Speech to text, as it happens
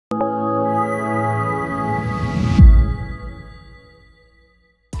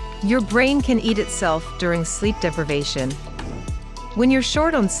Your brain can eat itself during sleep deprivation. When you're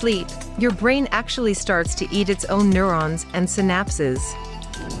short on sleep, your brain actually starts to eat its own neurons and synapses.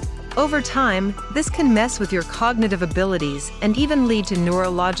 Over time, this can mess with your cognitive abilities and even lead to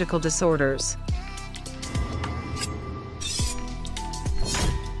neurological disorders.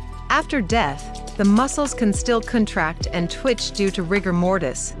 After death, the muscles can still contract and twitch due to rigor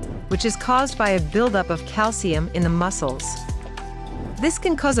mortis, which is caused by a buildup of calcium in the muscles. This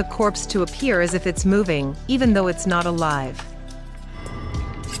can cause a corpse to appear as if it's moving, even though it's not alive.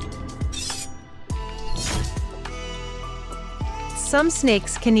 Some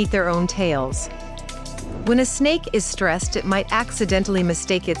snakes can eat their own tails. When a snake is stressed, it might accidentally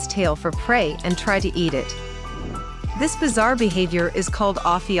mistake its tail for prey and try to eat it. This bizarre behavior is called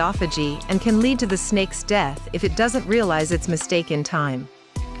ophiophagy and can lead to the snake's death if it doesn't realize its mistake in time.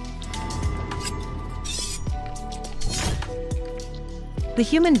 The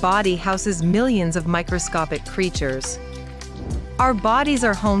human body houses millions of microscopic creatures. Our bodies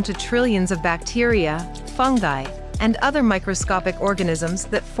are home to trillions of bacteria, fungi, and other microscopic organisms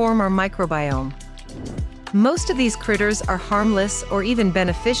that form our microbiome. Most of these critters are harmless or even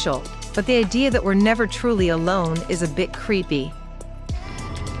beneficial, but the idea that we're never truly alone is a bit creepy.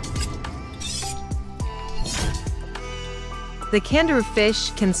 The kangaroo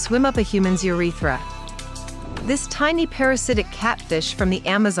fish can swim up a human's urethra. This tiny parasitic catfish from the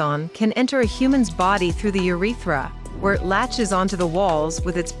Amazon can enter a human's body through the urethra, where it latches onto the walls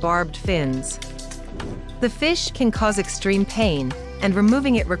with its barbed fins. The fish can cause extreme pain, and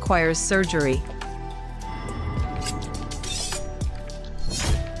removing it requires surgery.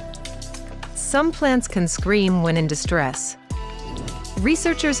 Some plants can scream when in distress.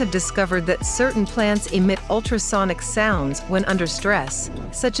 Researchers have discovered that certain plants emit ultrasonic sounds when under stress,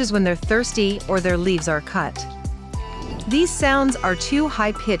 such as when they're thirsty or their leaves are cut. These sounds are too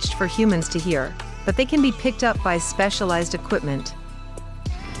high-pitched for humans to hear, but they can be picked up by specialized equipment.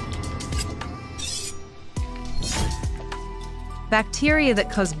 Bacteria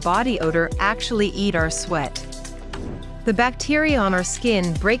that cause body odor actually eat our sweat. The bacteria on our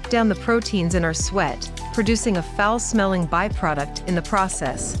skin break down the proteins in our sweat, producing a foul-smelling byproduct in the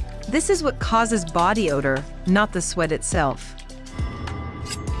process. This is what causes body odor, not the sweat itself.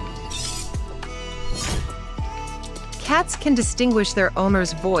 Cats can distinguish their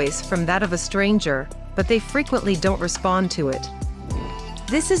owner's voice from that of a stranger, but they frequently don't respond to it.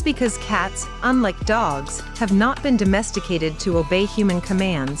 This is because cats, unlike dogs, have not been domesticated to obey human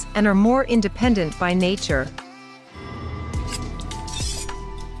commands and are more independent by nature.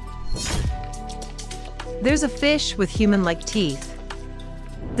 There's a fish with human-like teeth.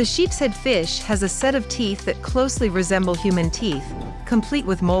 The sheepshead fish has a set of teeth that closely resemble human teeth, complete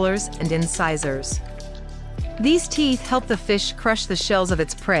with molars and incisors. These teeth help the fish crush the shells of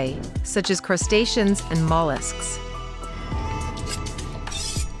its prey, such as crustaceans and mollusks.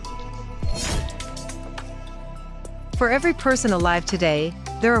 For every person alive today,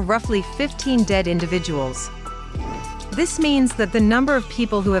 there are roughly 15 dead individuals. This means that the number of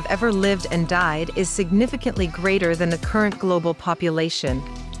people who have ever lived and died is significantly greater than the current global population.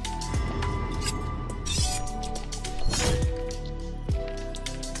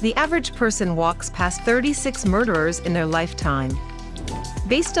 The average person walks past 36 murderers in their lifetime.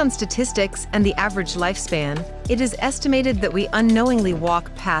 Based on statistics and the average lifespan, it is estimated that we unknowingly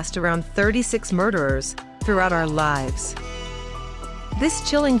walk past around 36 murderers throughout our lives. This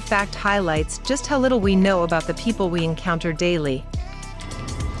chilling fact highlights just how little we know about the people we encounter daily.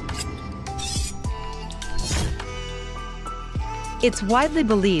 It's widely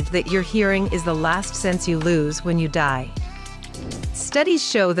believed that your hearing is the last sense you lose when you die. Studies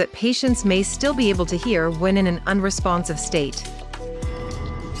show that patients may still be able to hear when in an unresponsive state.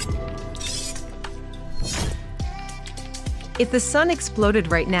 If the sun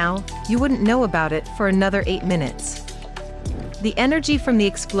exploded right now, you wouldn't know about it for another 8 minutes. The energy from the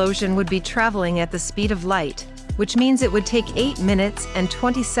explosion would be traveling at the speed of light, which means it would take 8 minutes and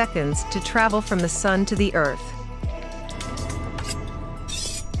 20 seconds to travel from the sun to the earth.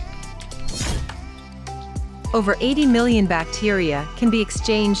 Over 80 million bacteria can be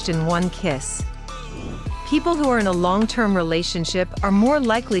exchanged in one kiss. People who are in a long-term relationship are more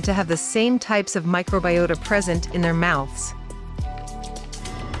likely to have the same types of microbiota present in their mouths.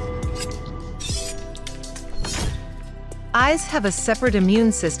 Eyes have a separate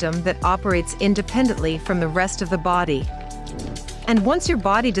immune system that operates independently from the rest of the body. And once your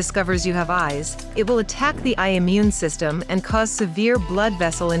body discovers you have eyes, it will attack the eye immune system and cause severe blood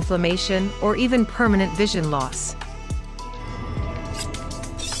vessel inflammation or even permanent vision loss.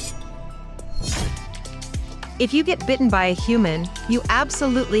 If you get bitten by a human, you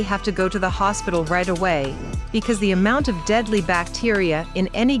absolutely have to go to the hospital right away, because the amount of deadly bacteria in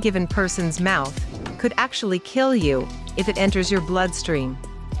any given person's mouth could actually kill you if it enters your bloodstream.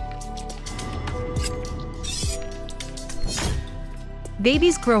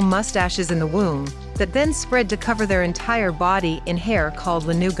 Babies grow mustaches in the womb that then spread to cover their entire body in hair called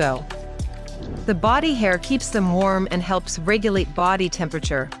lanugo. The body hair keeps them warm and helps regulate body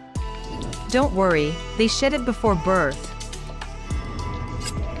temperature. Don't worry, they shed it before birth.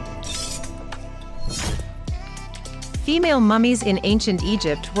 Female mummies in ancient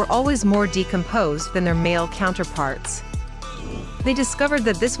Egypt were always more decomposed than their male counterparts. They discovered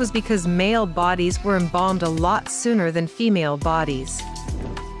that this was because male bodies were embalmed a lot sooner than female bodies.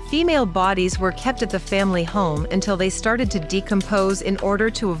 Female bodies were kept at the family home until they started to decompose in order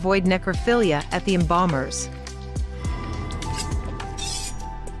to avoid necrophilia at the embalmers.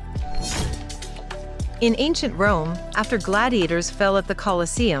 In ancient Rome, after gladiators fell at the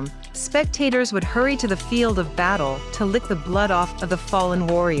Colosseum, spectators would hurry to the field of battle to lick the blood off of the fallen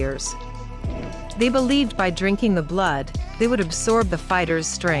warriors. They believed by drinking the blood, they would absorb the fighters'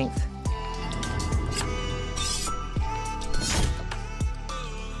 strength.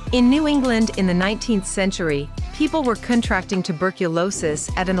 In New England in the 19th century, people were contracting tuberculosis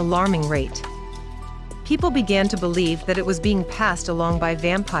at an alarming rate. People began to believe that it was being passed along by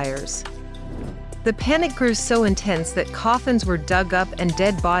vampires. The panic grew so intense that coffins were dug up and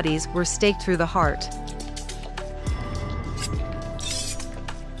dead bodies were staked through the heart.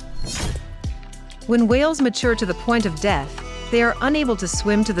 When whales mature to the point of death, they are unable to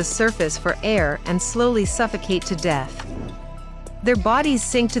swim to the surface for air and slowly suffocate to death. Their bodies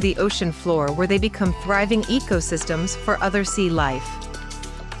sink to the ocean floor where they become thriving ecosystems for other sea life.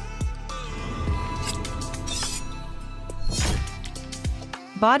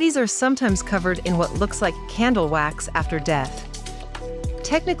 Bodies are sometimes covered in what looks like candle wax after death.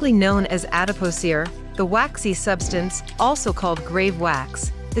 Technically known as adipocere, the waxy substance, also called grave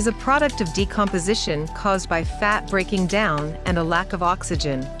wax, is a product of decomposition caused by fat breaking down and a lack of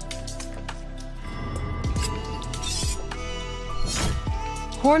oxygen.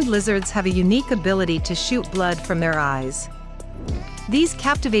 Horned lizards have a unique ability to shoot blood from their eyes. These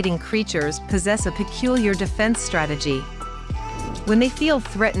captivating creatures possess a peculiar defense strategy. When they feel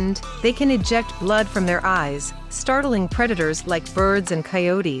threatened, they can eject blood from their eyes, startling predators like birds and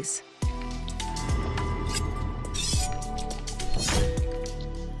coyotes.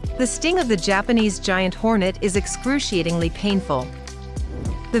 The sting of the Japanese giant hornet is excruciatingly painful.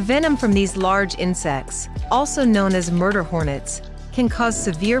 The venom from these large insects, also known as murder hornets, can cause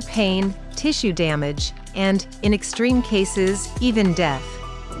severe pain, tissue damage, and, in extreme cases, even death.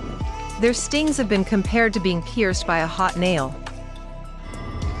 Their stings have been compared to being pierced by a hot nail.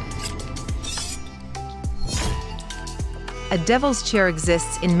 A devil's chair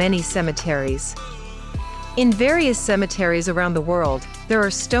exists in many cemeteries. In various cemeteries around the world, there are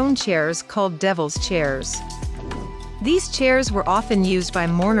stone chairs called devil's chairs. These chairs were often used by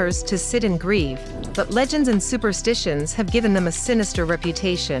mourners to sit and grieve, but legends and superstitions have given them a sinister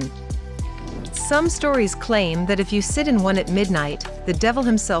reputation. Some stories claim that if you sit in one at midnight, the devil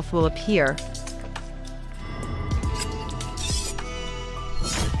himself will appear.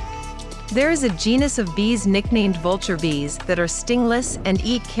 There is a genus of bees nicknamed vulture bees that are stingless and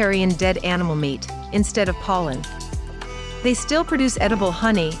eat carrion dead animal meat instead of pollen. They still produce edible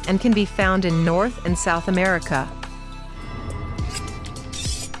honey and can be found in North and South America.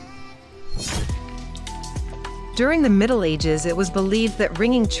 During the Middle Ages, it was believed that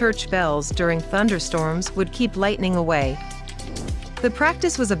ringing church bells during thunderstorms would keep lightning away. The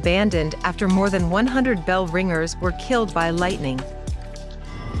practice was abandoned after more than 100 bell ringers were killed by lightning.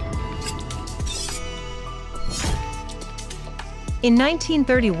 In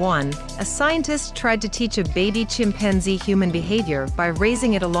 1931, a scientist tried to teach a baby chimpanzee human behavior by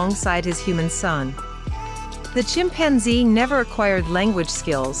raising it alongside his human son. The chimpanzee never acquired language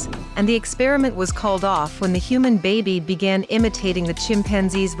skills, and the experiment was called off when the human baby began imitating the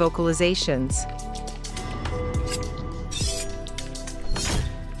chimpanzee's vocalizations.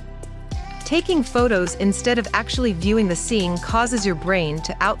 Taking photos instead of actually viewing the scene causes your brain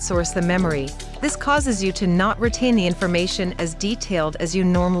to outsource the memory. This causes you to not retain the information as detailed as you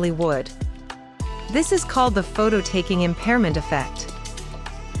normally would. This is called the photo-taking impairment effect.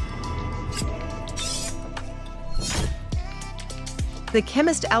 The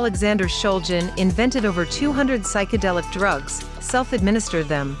chemist Alexander Shulgin invented over 200 psychedelic drugs, self-administered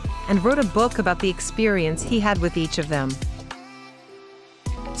them, and wrote a book about the experience he had with each of them.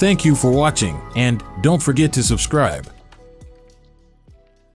 Thank you for watching, and don't forget to subscribe.